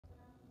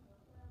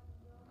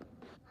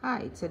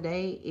Hi,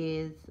 today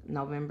is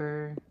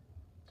November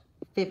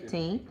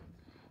 15th,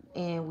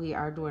 and we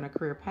are doing a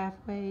career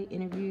pathway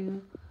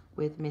interview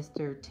with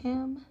Mr.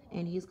 Tim,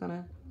 and he's going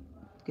to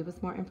give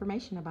us more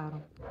information about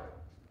him.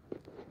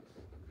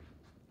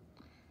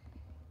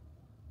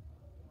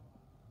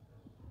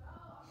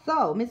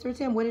 So, Mr.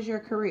 Tim, what is your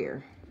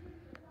career?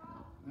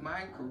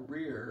 My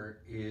career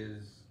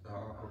is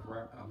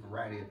a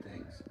variety of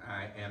things.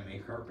 I am a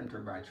carpenter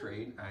by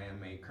trade. I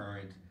am a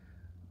current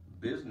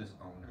business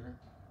owner.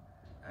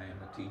 I am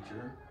a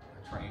teacher,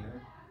 a trainer.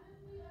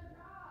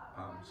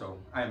 So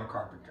I am a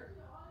carpenter.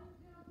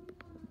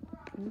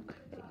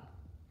 Okay.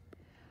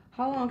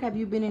 How long have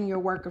you been in your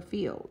worker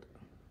field?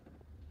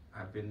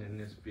 I've been in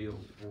this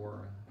field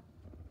for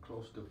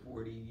close to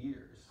 40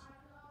 years.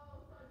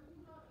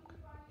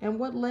 And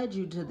what led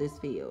you to this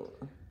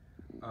field?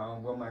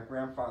 Well, my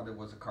grandfather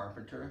was a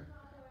carpenter,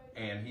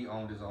 and he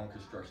owned his own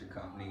construction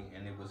company,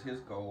 and it was his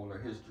goal or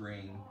his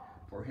dream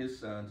for his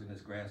sons and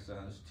his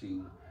grandsons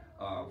to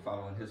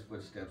follow in his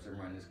footsteps and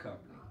run his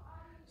company.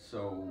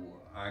 So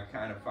I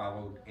kind of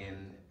followed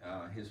in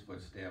his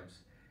footsteps,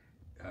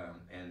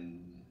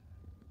 and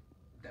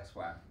that's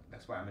why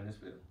I'm in this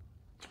field.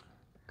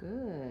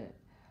 Good.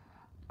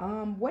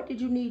 What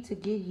did you need to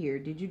get here?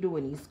 Did you do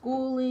any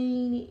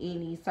schooling,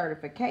 any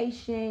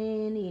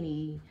certification,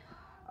 any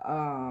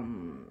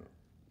um,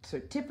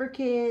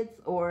 certificates,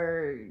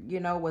 or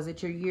was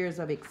it your years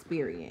of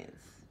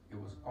experience? It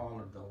was all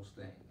of those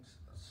things.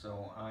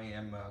 So I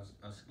am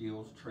a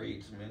skills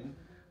tradesman,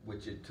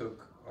 which it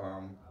took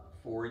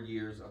 4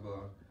 years of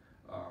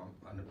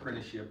an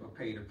apprenticeship, a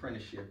paid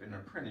apprenticeship. An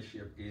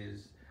apprenticeship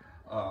is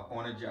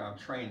on-a-job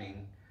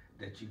training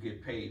that you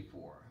get paid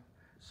for.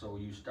 So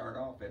you start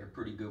off at a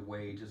pretty good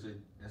wage.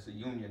 It's a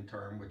union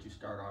term, but you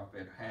start off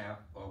at half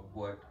of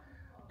what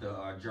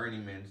the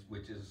journeyman's,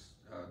 which is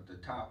the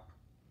top.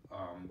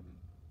 Um,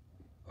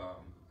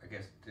 I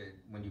guess that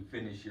when you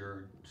finish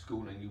your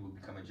schooling, you will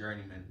become a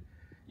journeyman.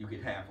 You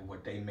get half of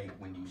what they make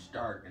when you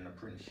start an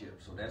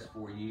apprenticeship. So that's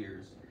 4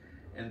 years,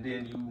 and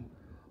then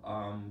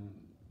um,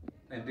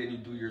 you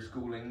do your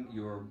schooling,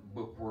 your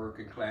book work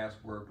and class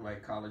work,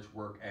 like college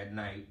work at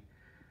night,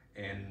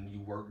 and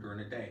you work during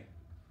the day.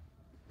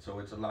 So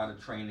it's a lot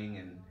of training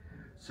and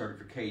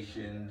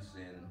certifications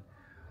and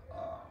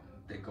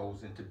that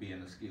goes into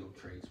being a skilled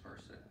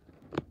tradesperson.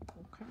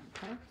 Okay,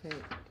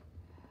 perfect.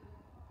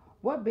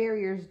 What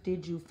barriers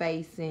did you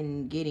face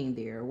in getting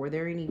there? Were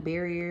there any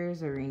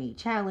barriers or any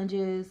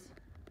challenges?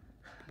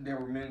 There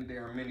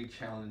are many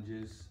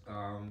challenges,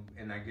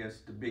 and I guess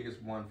the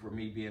biggest one for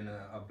me being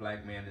a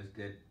black man is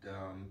that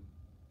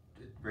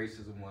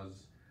racism was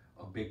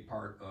a big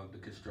part of the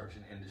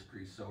construction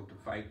industry. So to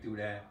fight through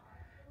that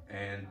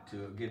and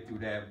to get through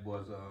that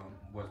was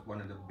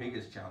one of the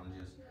biggest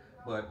challenges.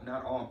 But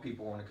not all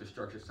people on the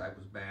construction site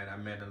was bad. I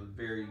met a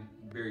very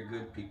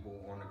good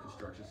people on the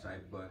construction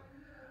site, but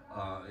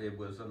it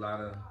was a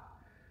lot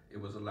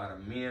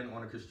of men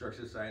on a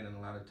construction site, and a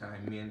lot of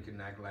time men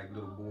can act like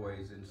little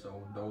boys, and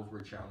so those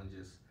were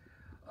challenges.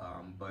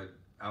 But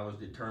I was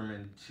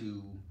determined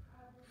to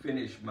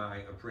finish my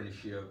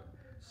apprenticeship,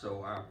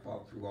 so I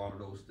fought through all of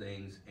those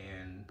things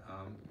and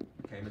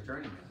became a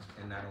journeyman,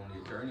 and not only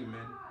a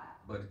journeyman,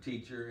 but a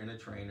teacher and a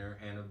trainer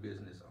and a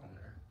business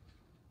owner.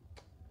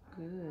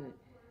 Good.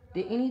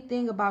 Did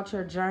anything about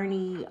your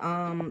journey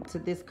to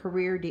this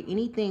career, did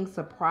anything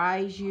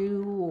surprise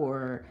you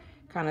or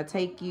kind of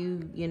take you,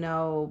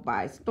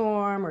 by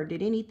storm? Or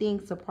did anything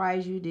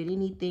surprise you? Did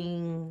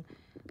anything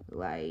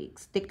like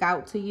stick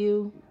out to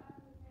you?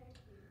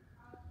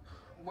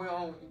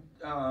 Well,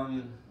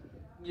 um,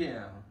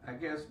 yeah, I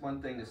guess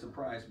one thing that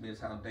surprised me is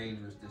how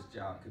dangerous this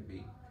job could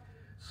be.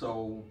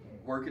 So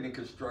working in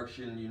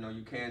construction,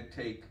 you can't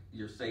take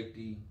your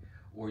safety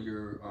or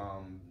you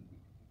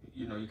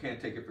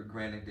can't take it for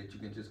granted that you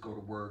can just go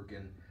to work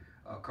and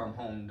come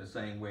home the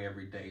same way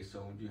every day.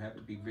 So you have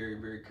to be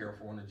very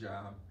careful on the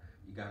job.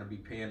 You got to be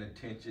paying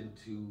attention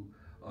to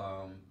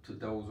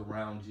those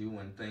around you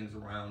and things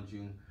around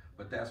you.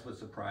 But that's what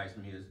surprised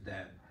me is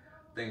that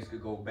things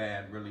could go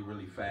bad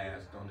really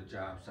fast on the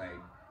job site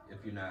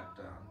if you're not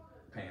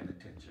paying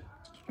attention.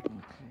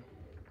 Okay.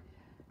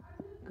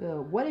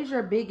 Good. What is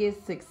your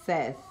biggest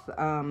success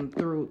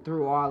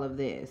through all of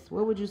this?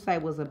 What would you say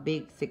was a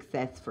big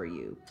success for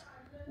you?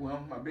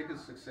 Well, my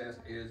biggest success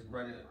is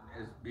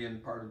being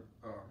part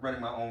of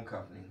running my own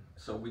company.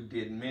 So we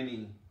did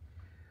many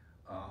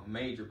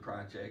major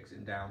projects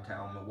in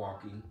downtown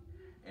Milwaukee,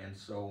 and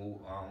so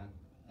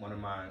one of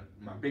my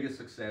biggest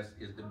success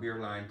is the beer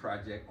line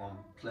project on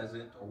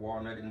Pleasant or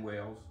Walnut and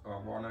Wells, or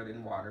Walnut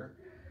and Water,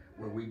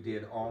 where we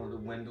did all of the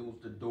windows,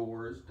 the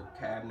doors, the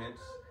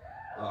cabinets,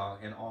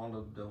 in all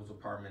of those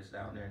apartments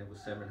down there, and it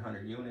was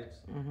 700 units.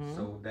 Mm-hmm.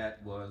 So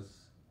that was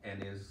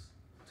and is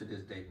to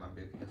this date my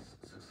biggest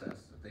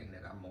success, the thing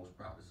that I'm most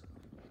proudest of.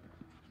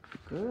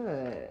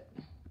 Good.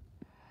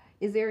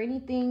 Is there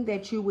anything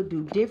that you would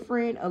do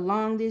different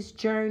along this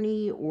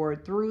journey or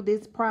through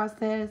this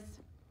process?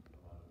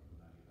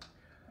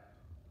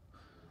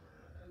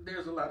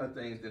 There's a lot of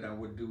things that I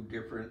would do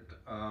different.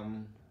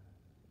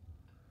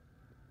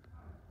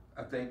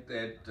 I think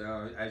that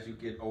as you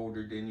get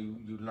older,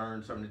 then you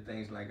learn some of the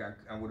things. Like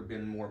I would have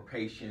been more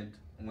patient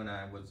when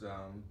I was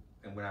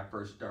and when I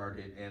first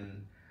started,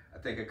 and I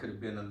think I could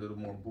have been a little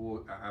more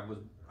bull. I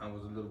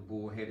was a little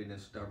bullheaded and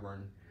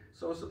stubborn.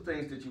 So some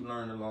things that you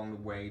learn along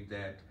the way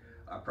that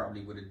I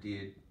probably would have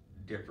did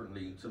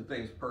differently. Some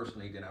things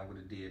personally that I would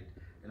have did,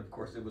 and of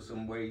course there was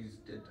some ways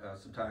that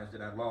sometimes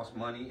that I lost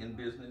money in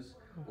business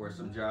or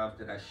some jobs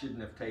that I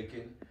shouldn't have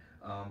taken.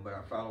 But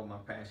I followed my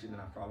passion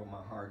and I followed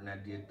my heart and I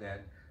did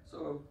that.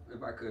 So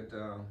if I could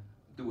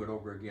do it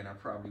over again, I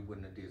probably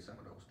wouldn't have did some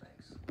of those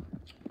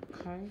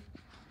things. Okay.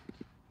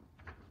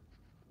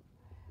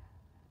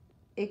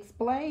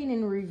 Explain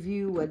and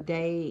review a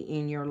day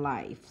in your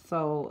life.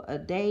 So a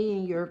day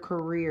in your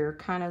career,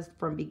 kind of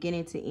from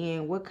beginning to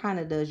end, what kind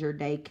of does your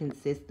day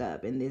consist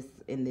of in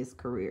this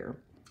career?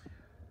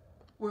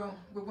 Well,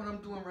 with what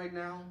I'm doing right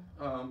now,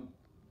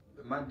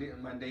 my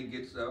day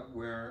gets up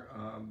where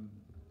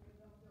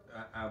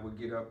I would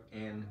get up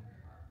and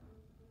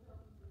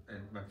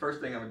my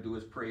first thing I would do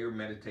is pray or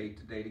meditate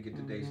today to get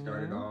the day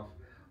started off.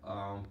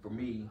 For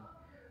me,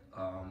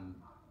 um,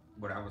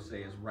 what I would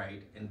say is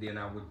right, and then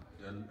I would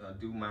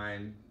do my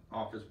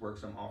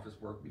some office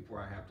work before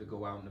I have to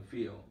go out in the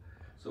field.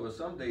 So there's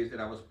some days that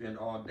I would spend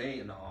all day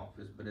in the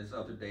office, but there's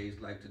other days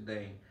like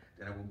today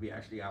that I will be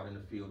actually out in the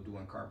field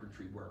doing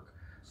carpentry work.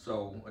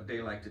 So a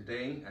day like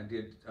today, I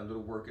did a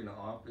little work in the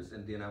office,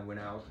 and then I went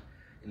out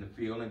in the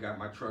field and got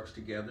my trucks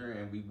together,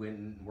 and we went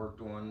and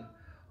worked on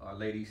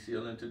lady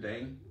ceiling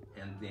today,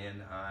 and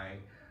then I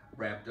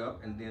wrapped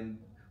up, and then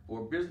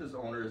for a business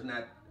owner, it's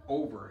not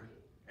over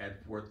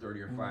at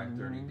 4:30 or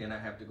 5:30. Then I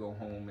have to go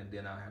home, and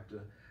then I have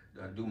to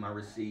do my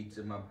receipts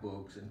and my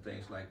books and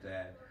things like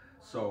that.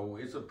 So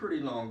it's a pretty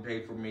long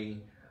day for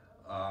me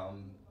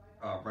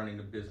running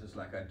the business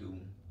like I do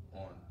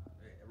on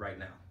right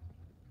now.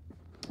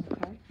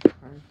 Okay,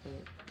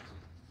 perfect.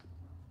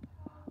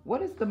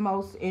 What is the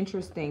most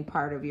interesting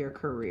part of your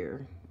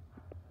career?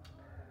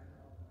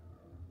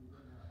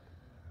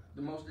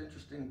 The most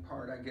interesting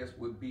part, I guess,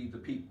 would be the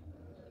people.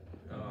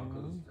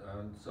 'Cause,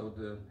 so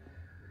the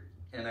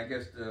and I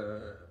guess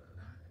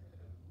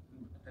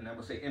and I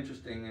would say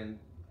interesting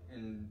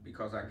and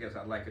because I guess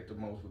I like it the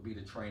most would be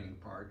the training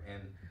part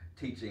and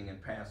teaching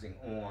and passing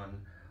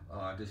on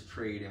this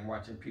trade and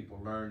watching people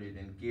learn it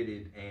and get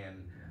it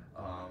and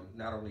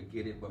not only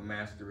get it but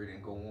master it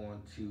and go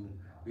on to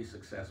be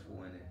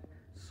successful in it.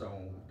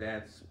 So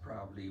that's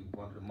probably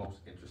one of the most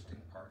interesting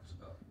parts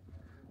of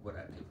what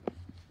I do.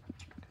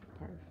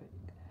 Perfect.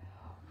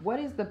 What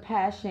is the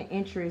passion,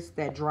 interest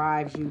that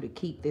drives you to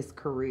keep this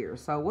career?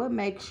 So what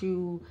makes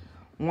you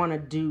want to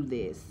do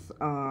this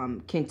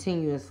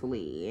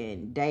continuously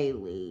and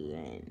daily,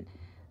 and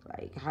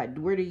like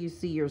where do you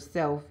see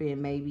yourself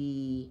in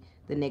maybe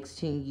the next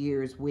 10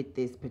 years with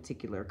this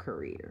particular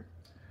career?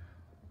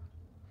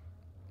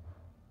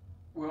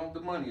 Well, the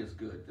money is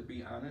good, to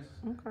be honest.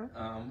 Okay.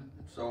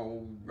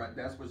 So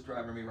that's what's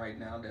driving me right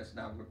now. That's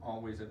not what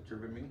always have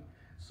driven me.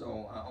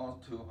 So I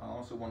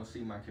also want to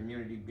see my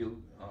community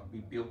be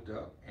built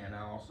up, and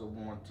I also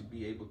want to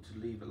be able to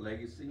leave a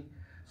legacy.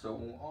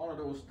 So all of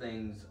those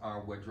things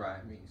are what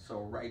drive me.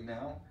 So right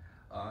now,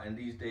 in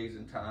these days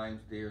and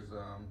times, there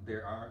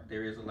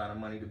is a lot of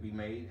money to be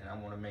made, and I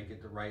want to make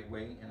it the right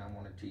way, and I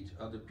want to teach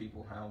other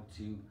people how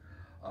to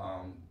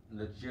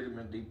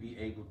legitimately be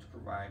able to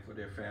provide for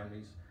their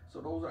families. So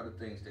those are the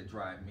things that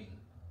drive me.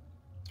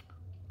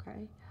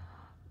 Okay.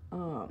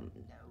 Um,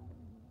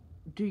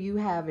 do you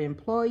have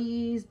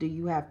employees? Do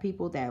you have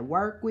people that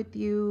work with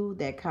you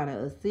that kind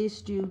of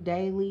assist you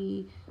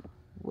daily?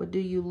 What do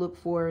you look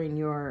for in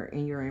your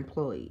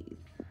employees?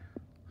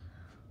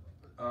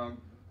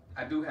 Um,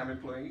 I do have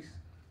employees,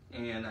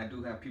 and I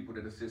do have people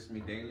that assist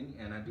me daily,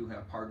 and I do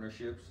have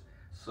partnerships.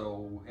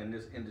 So in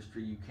this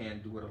industry, you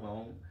can't do it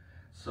alone.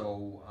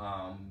 So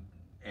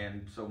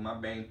and so my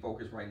main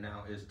focus right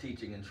now is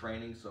teaching and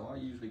training. So I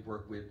usually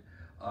work with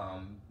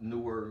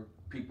newer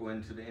people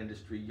into the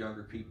industry,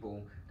 younger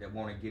people that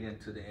want to get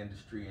into the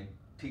industry, and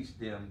teach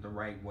them the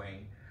right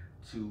way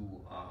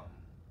to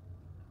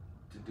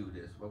do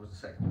this. What was the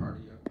second part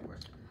of your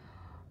question?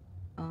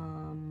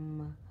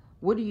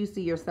 What do you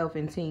see yourself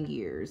in 10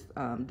 years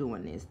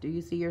doing this? Do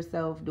you see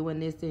yourself doing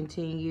this in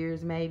 10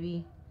 years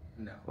maybe?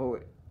 No.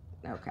 Or,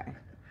 okay.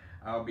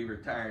 I'll be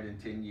retired in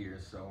 10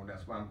 years, so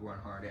that's why I'm going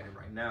hard at it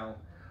right now.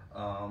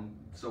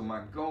 So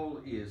my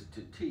goal is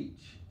to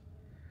teach.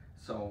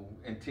 So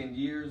in 10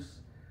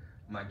 years,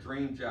 my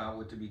dream job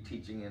would to be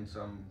teaching in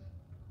some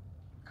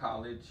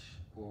college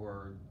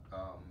or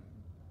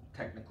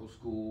technical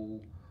school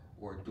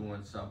or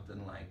doing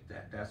something like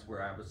that. That's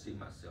where I would see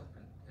myself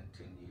in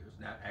 10 years,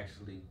 not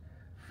actually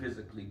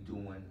physically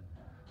doing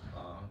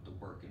the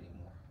work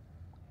anymore.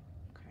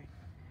 Okay,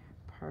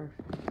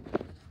 perfect.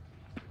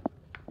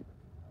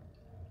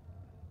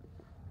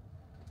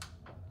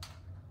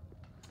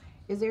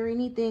 Is there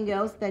anything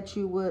else that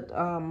you would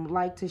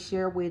like to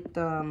share with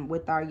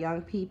our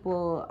young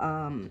people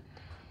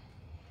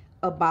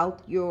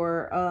about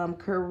your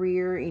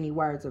career? Any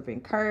words of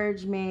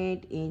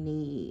encouragement?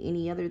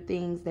 Any other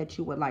things that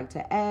you would like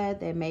to add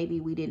that maybe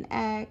we didn't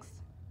ask?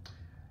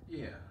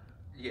 Yeah,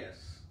 yes,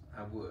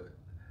 I would.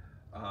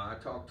 I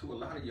talk to a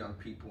lot of young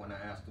people and I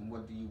ask them,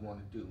 what do you want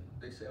to do?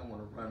 They say, I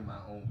want to run my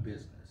own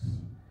business.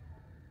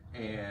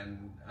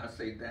 And I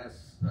say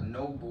that's a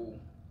noble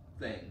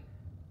thing.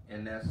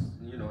 And that's,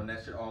 and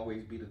that should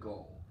always be the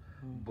goal.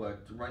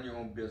 But to run your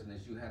own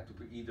business, you have to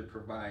either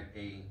provide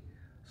a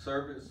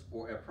service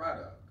or a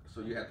product.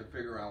 So you have to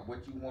figure out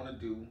what you want to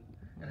do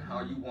and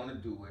how you want to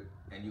do it,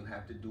 and you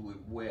have to do it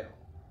well.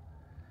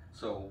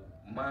 So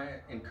my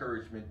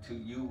encouragement to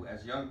you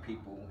as young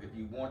people, if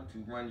you want to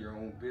run your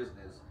own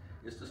business,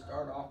 is to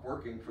start off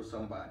working for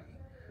somebody.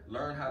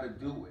 Learn how to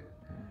do it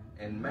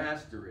and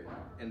master it,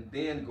 and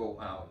then go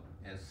out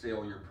and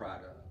sell your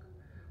product.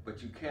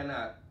 But you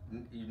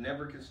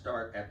never can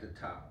start at the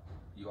top.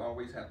 You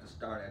always have to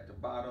start at the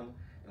bottom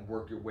and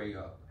work your way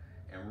up.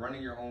 And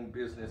running your own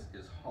business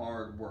is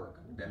hard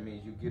work. That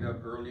means you get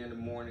up early in the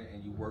morning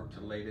and you work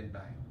till late at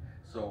night.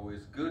 So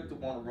it's good to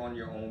want to run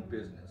your own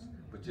business,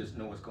 but just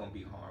know it's going to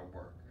be hard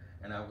work.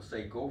 And I would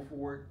say go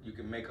for it. You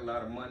can make a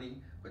lot of money,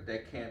 but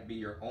that can't be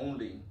your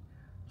only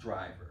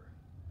driver.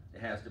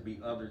 It has to be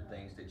other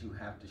things that you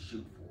have to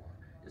shoot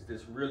for. Is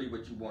this really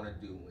what you want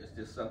to do? Is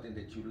this something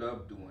that you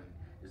love doing?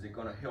 Is it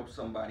going to help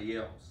somebody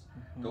else?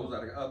 Those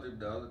are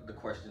the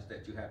questions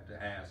that you have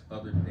to ask,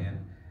 other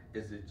than,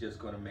 is it just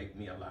going to make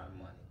me a lot of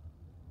money?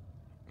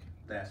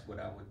 That's what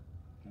I would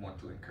want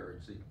to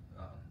encourage,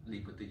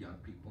 leave with the young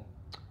people.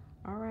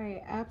 All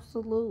right,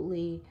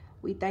 absolutely.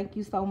 We thank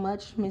you so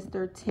much,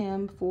 Mr.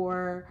 Tim,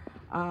 for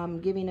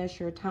giving us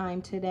your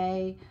time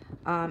today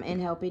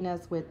and helping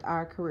us with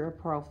our career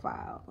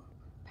profile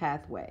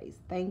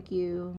pathways. Thank you.